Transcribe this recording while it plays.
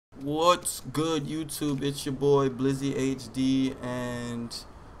What's good, YouTube? It's your boy Blizzy HD, and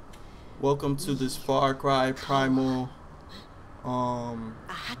welcome to this Far Cry Primal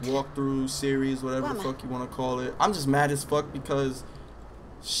walkthrough series, whatever the fuck you want to call it. I'm just mad as fuck because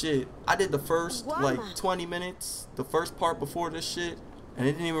shit, I did the first like 20 minutes, the first part before this shit, and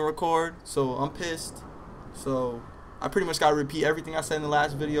it didn't even record, so I'm pissed. So I pretty much gotta repeat everything I said in the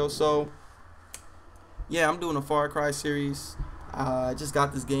last video. So yeah, I'm doing a Far Cry series. I just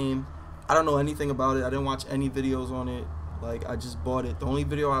got this game. I don't know anything about it. I didn't watch any videos on it. Like, I just bought it. The only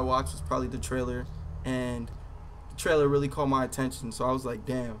video I watched was probably the trailer, and the trailer really caught my attention. So I was like,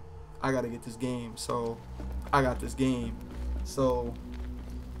 damn, I gotta get this game. So I got this game. So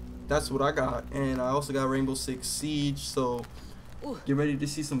that's what I got. And I also got Rainbow Six Siege. So get ready to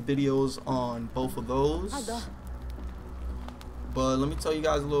see some videos on both of those. But let me tell you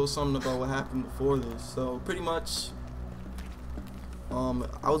guys a little something about what happened before this. So pretty much,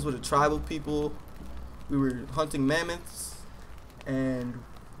 I was with a tribe of people. We were hunting mammoths, and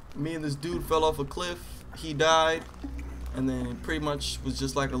me and this dude fell off a cliff. He died, and then it pretty much was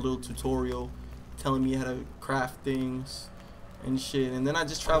just like a little tutorial telling me how to craft things and shit. And then I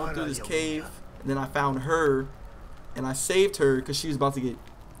just traveled through this cave, and then I found her, and I saved her because she was about to get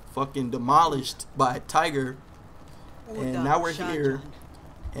fucking demolished by a tiger. And now we're here.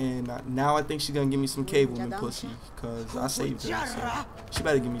 And now I think she's gonna give me some cave woman pussy, cause I saved her, so she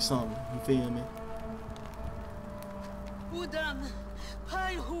better give me something. You feel me?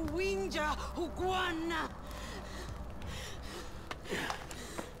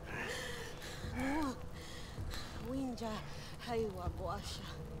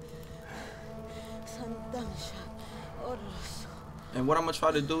 And what I'm gonna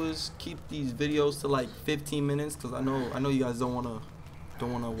try to do is keep these videos to like 15 minutes, cause I know you guys don't wanna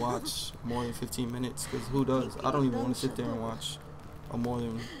watch more than 15 minutes, because who does? I don't even want to sit there and watch a more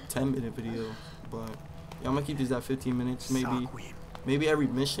than 10-minute video. But yeah, I'm gonna keep these at 15 minutes. Maybe every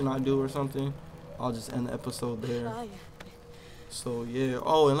mission I do or something, I'll just end the episode there. So yeah.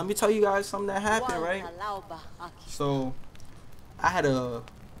 Oh, and let me tell you guys something that happened, right? So I had a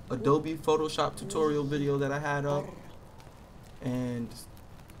Adobe Photoshop tutorial video that I had up, and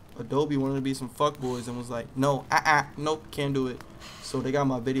Adobe wanted to be some fuckboys and was like, no, nope, can't do it. So they got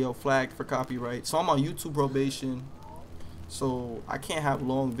my video flagged for copyright. So I'm on YouTube probation, so I can't have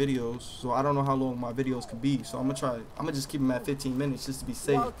long videos. So I don't know how long my videos could be. So I'm gonna just keep them at 15 minutes just to be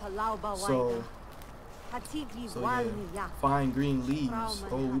safe. So yeah, find green leaves.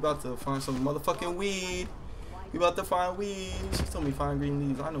 Oh, we about to find some motherfucking weed. We about to find weed. She told me find green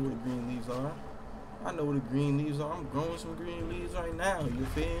leaves. I know what the green leaves are. I know what the green leaves are. I'm growing some green leaves right now. You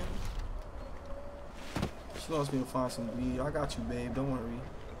feel me? She wants me to find some weed. I got you, babe. Don't worry.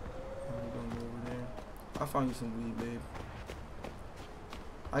 I'm gonna go over there. I'll find you some weed, babe.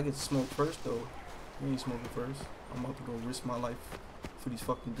 I get to smoke first, though. You ain't smoking first. I'm about to go risk my life for these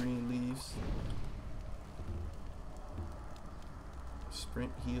fucking green leaves.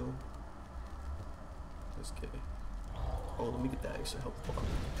 Sprint, heal. Let's get it. Oh, let me get that extra health bar.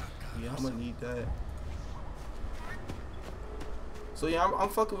 Yeah, I'm gonna need that. So yeah, I'm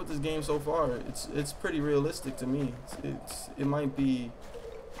fucking with this game so far. It's pretty realistic to me. It might be.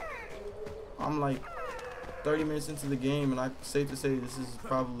 I'm like 30 minutes into the game, and I'm safe to say this is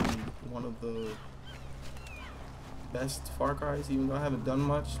probably one of the best Far Cry's. Even though I haven't done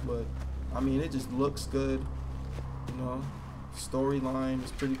much, but I mean, it just looks good. You know, storyline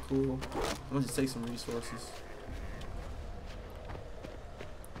is pretty cool. I'm gonna just take some resources.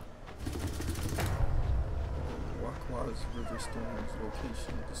 Riverstone's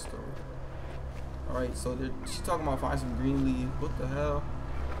location discovered. Alright, so she's talking about finding some green leaves. What the hell?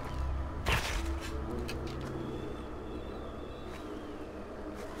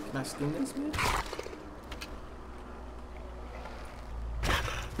 Can I sting this bitch?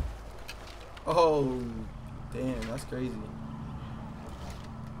 Oh, damn, that's crazy.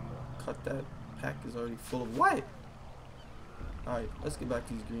 Cut that. Pack is already full of what? Alright, let's get back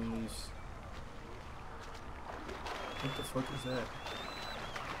to these green leaves. What the fuck is that?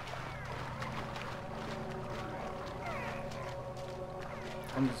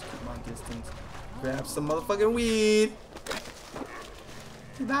 I'm just keep my distance. Grab some motherfucking weed.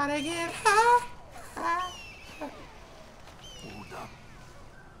 You about to get high?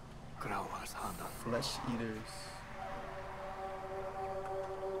 Flesh eaters.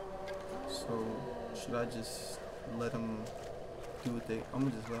 So should I just let them do what they? I'm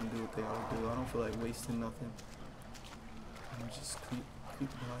gonna just let them do what they all do. I don't feel like wasting nothing. I'm just creep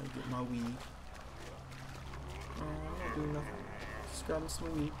by, get my weed. I'm not doing nothing. Just grab me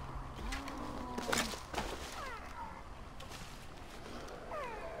some weed.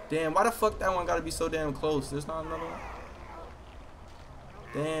 Damn, why the fuck that one gotta be so damn close? There's not another one?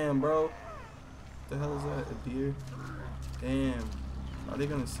 Damn, bro. What the hell is that? A deer? Damn. Are they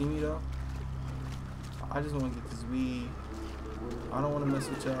gonna see me though? I just wanna get this weed. I don't wanna mess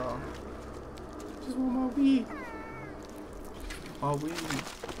with y'all. Just want my weed. My weed.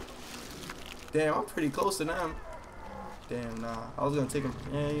 Damn, I'm pretty close to them. Damn, nah. I was gonna take them.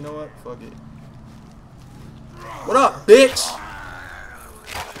 Yeah, you know what? Fuck it. What up, bitch?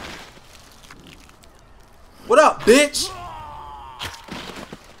 What up, bitch?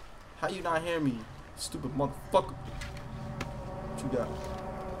 How you not hear me? Stupid motherfucker. What you got?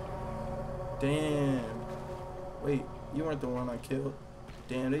 Damn. Wait, you weren't the one I killed.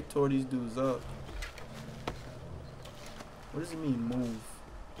 Damn, they tore these dudes up. What does it mean, move?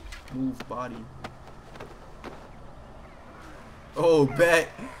 Move body. Oh, bet.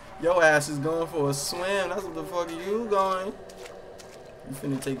 Your ass is going for a swim. That's what the fuck are you going. You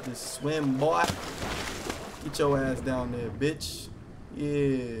finna take this swim, boy. Get your ass down there, bitch.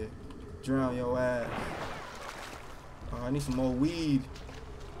 Yeah. Drown your ass. Oh, I need some more weed.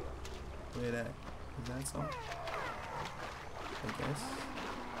 Where that? Is that something? I guess.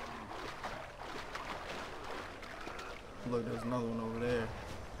 Look, there's another one over there.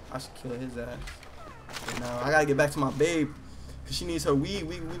 I should kill his ass. But now I gotta get back to my babe. Cause she needs her weed.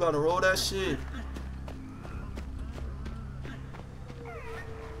 We about to roll that shit.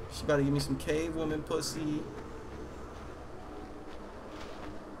 She about to give me some cave woman pussy.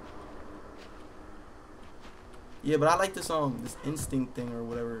 Yeah, but I like this this instinct thing or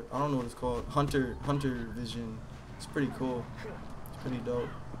whatever. I don't know what it's called. Hunter vision. It's pretty cool. It's pretty dope.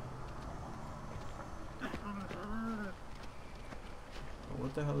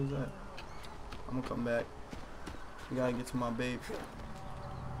 What the hell is that? I'm gonna come back. We gotta get to my babe.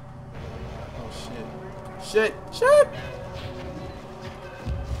 Oh shit. Shit! Shit!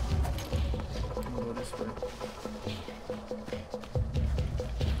 I'm gonna go this way.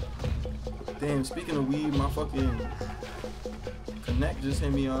 Damn, speaking of weed, my fucking Connect just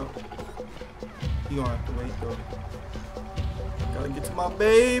hit me up. He gonna have to wait though. Gotta get to my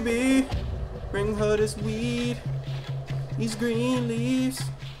baby. Bring her this weed. These green leaves.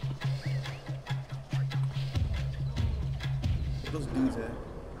 Where those dudes at?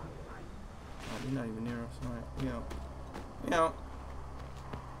 Oh, they're not even near us. Alright, we out. We out.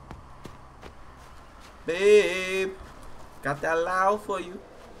 Babe, got that loud for you.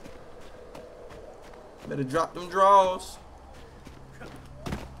 Better drop them draws.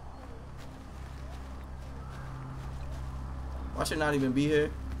 Why should not even be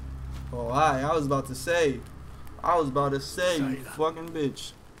here? Oh, I was about to say. You fucking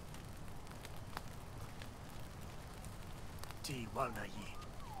bitch.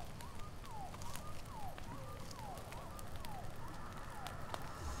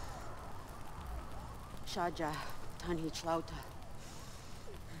 Shaja, Tani Chlauta.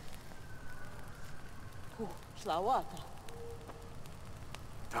 Shlawata.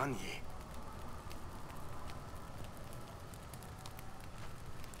 Tani.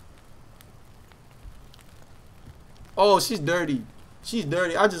 Oh, she's dirty. She's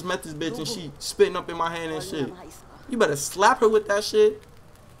dirty. I just met this bitch and she spitting up in my hand and shit. You better slap her with that shit.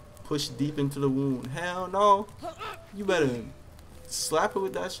 Push deep into the wound. Hell no. You better slap her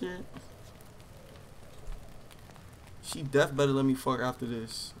with that shit. She def better let me fuck after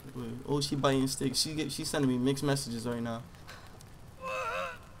this. Oh, she biting sticks. She's sending me mixed messages right now.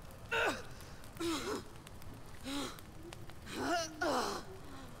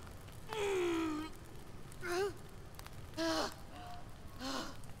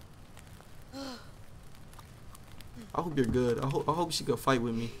 I hope you're good. I hope she could fight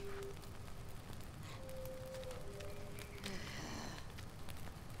with me.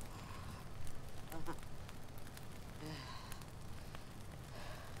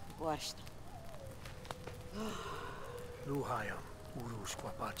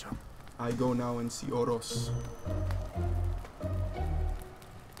 I go now and see Oros.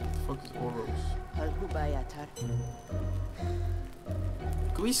 What the fuck is Oros?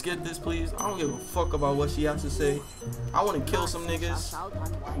 Can we skip this, please? I don't give a fuck about what she has to say. I want to kill some niggas.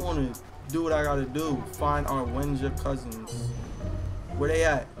 I want to do what I gotta do. Find our Wenja cousins. Where they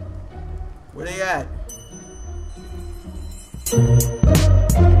at? Where they at?